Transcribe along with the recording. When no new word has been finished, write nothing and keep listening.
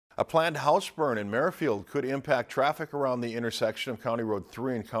A planned house burn in Merrifield could impact traffic around the intersection of County Road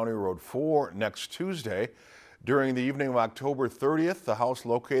 3 and County Road 4 next Tuesday. During the evening of October 30th, the house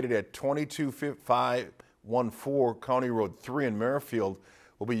located at 22514 County Road 3 in Merrifield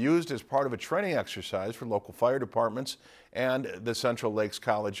will be used as part of a training exercise for local fire departments and the Central Lakes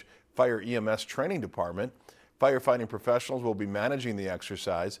College Fire EMS Training Department. Firefighting professionals will be managing the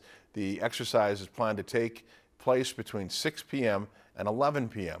exercise. The exercise is planned to take place between 6 p.m. and 11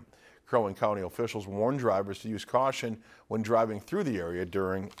 p.m. Crow Wing County officials warn drivers to use caution when driving through the area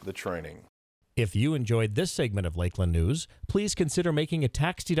during the training. If you enjoyed this segment of Lakeland News, please consider making a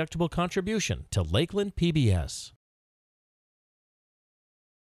tax-deductible contribution to Lakeland PBS.